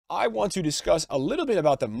I want to discuss a little bit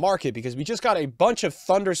about the market because we just got a bunch of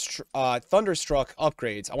Thunderstruck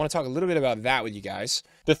upgrades. I want to talk a little bit about that with you guys.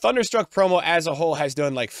 The Thunderstruck promo as a whole has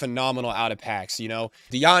done like phenomenal out of packs, you know.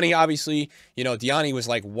 Diani, obviously, you know, Diani was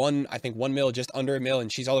like I think 1 mil, just under a mil,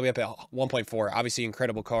 and she's all the way up at 1.4. Obviously,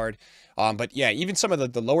 incredible card. But yeah, even some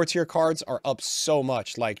of the lower tier cards are up so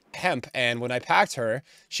much, like Hemp. And when I packed her,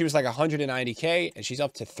 she was like 190k, and she's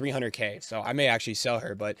up to 300k. So I may actually sell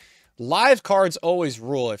her, but live cards always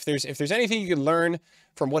rule. If there's anything you can learn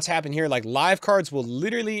from what's happened here, like live cards will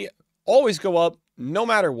literally always go up no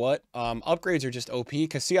matter what. Upgrades are just OP.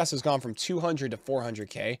 Casillas has gone from 200 to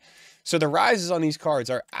 400k. So the rises on these cards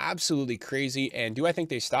are absolutely crazy. And do I think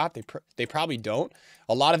they stop? They probably don't.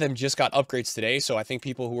 A lot of them just got upgrades today. So I think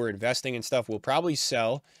people who are investing and stuff will probably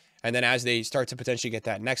sell. And then as they start to potentially get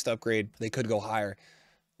that next upgrade, they could go higher.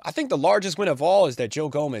 I think the largest win of all is that Joe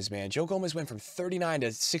Gomez, man. Joe Gomez went from 39 to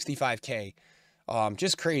 65k.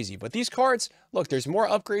 Just crazy. But these cards, look, there's more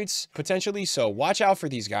upgrades potentially, so watch out for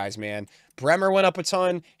these guys, man. Bremer went up a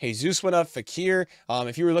ton. Jesus went up. Fakir.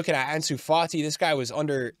 If you were looking at Ansu Fati, this guy was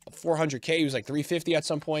under 400k. He was like 350 at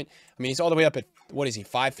some point. I mean, he's all the way up at, what is he,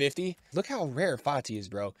 550? Look how rare Fati is,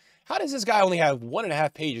 bro. How does this guy only have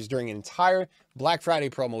 1.5 pages during an entire Black Friday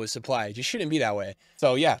promo with supply? It just shouldn't be that way.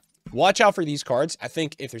 So, yeah. Watch out for these cards. I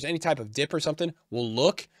think if there's any type of dip or something, we'll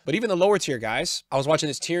look. But even the lower tier guys, I was watching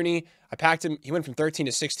this Tierney. I packed him. He went from 13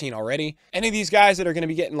 to 16 already. Any of these guys that are going to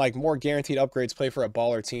be getting like more guaranteed upgrades, play for a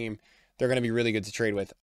baller team, they're going to be really good to trade with.